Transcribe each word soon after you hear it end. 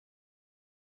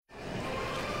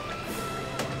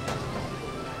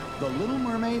The Little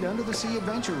Mermaid Under the Sea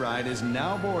Adventure Ride is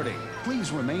now boarding.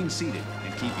 Please remain seated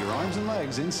and keep your arms and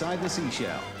legs inside the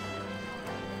seashell.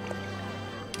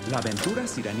 La aventura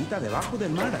Sirenita debajo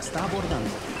del mar está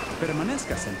abordando.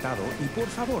 Permanezca sentado y por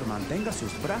favor mantenga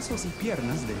sus brazos y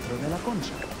piernas dentro de la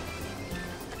concha.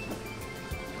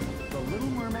 The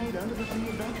Little Mermaid Under the Sea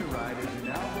Adventure Ride is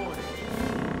now boarding.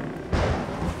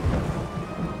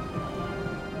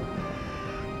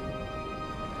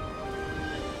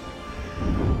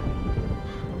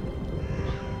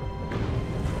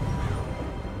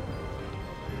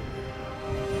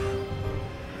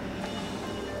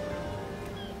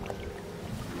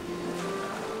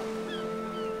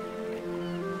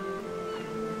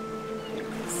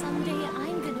 Someday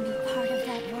I'm gonna be part of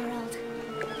that world.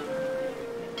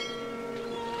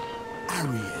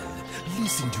 Ariel,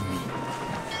 listen to me.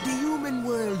 The human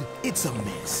world, it's a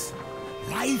mess.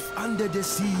 Life under the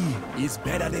sea is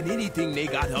better than anything they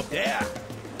got up there.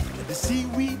 And the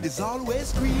seaweed is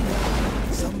always greener.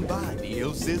 Somebody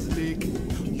else's lake.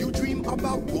 You dream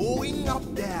about going up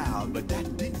there, but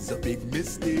that is a big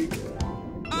mistake.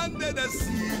 Under the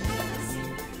sea,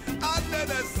 under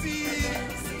the sea.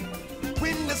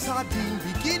 When the sardine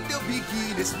begin to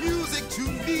begin, it's music to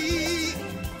me.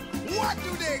 What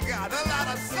do they got? A lot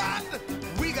of sun.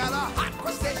 We got a hot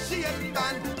crustacean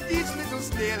band. Each little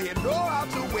snail here know how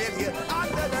to whale here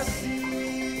under the sea.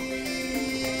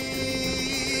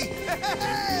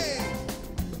 Hey!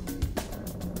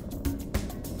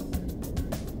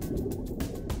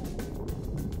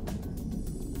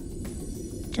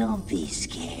 Don't be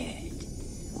scared.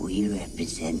 We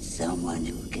represent someone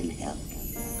who can help.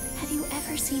 Have you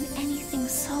ever seen anything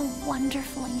so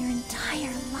wonderful in your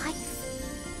entire life?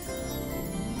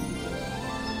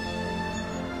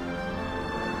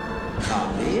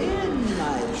 Come in,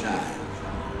 my child.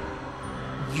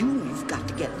 You've got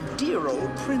to get dear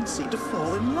old Princey to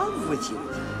fall in love with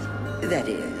you. That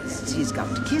is, he's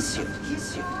got to kiss you.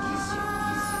 Kiss you. Kiss you.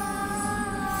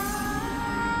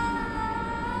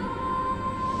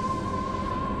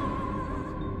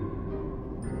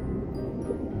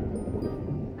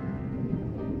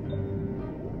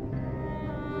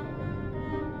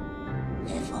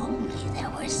 If only there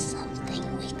was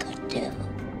something we could do.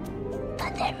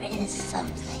 But there is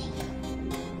something.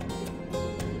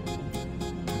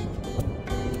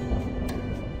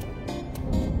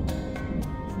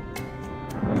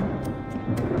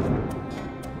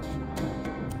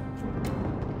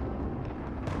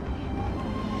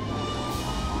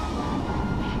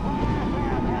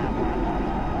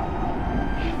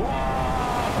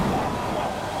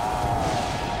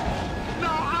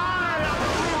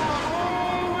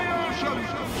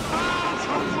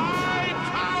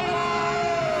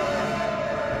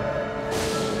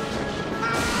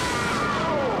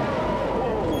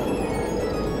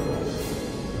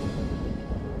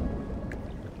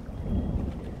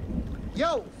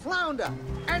 Yo, Flounder,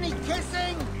 any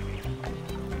kissing?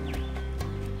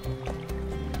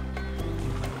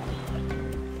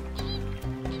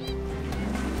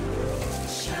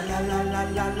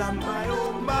 Sha-la-la-la-la-la, my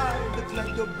oh my, look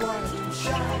like the boy too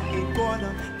shy, ain't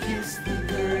gonna kiss the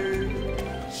girl.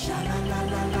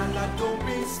 Sha-la-la-la-la-la, don't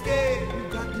be scared, you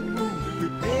got to move,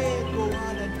 prepare, go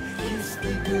on and kiss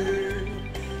the girl.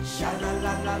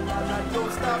 Sha-la-la-la-la-la,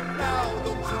 don't stop now,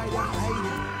 don't try to hide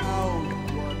it, how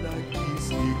you wanna kiss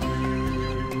the girl.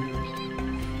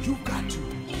 You got to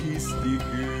kiss the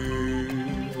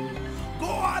girl. Go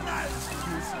on and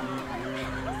kiss the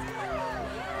girl.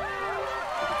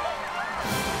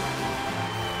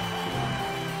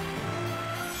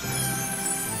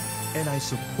 And I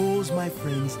suppose, my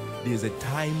friends, there's a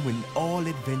time when all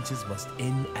adventures must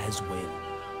end as well.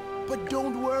 But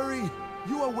don't worry,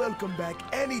 you are welcome back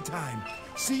anytime.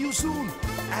 See you soon.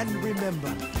 And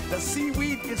remember, the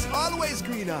seaweed is always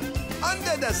greener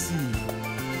under the sea.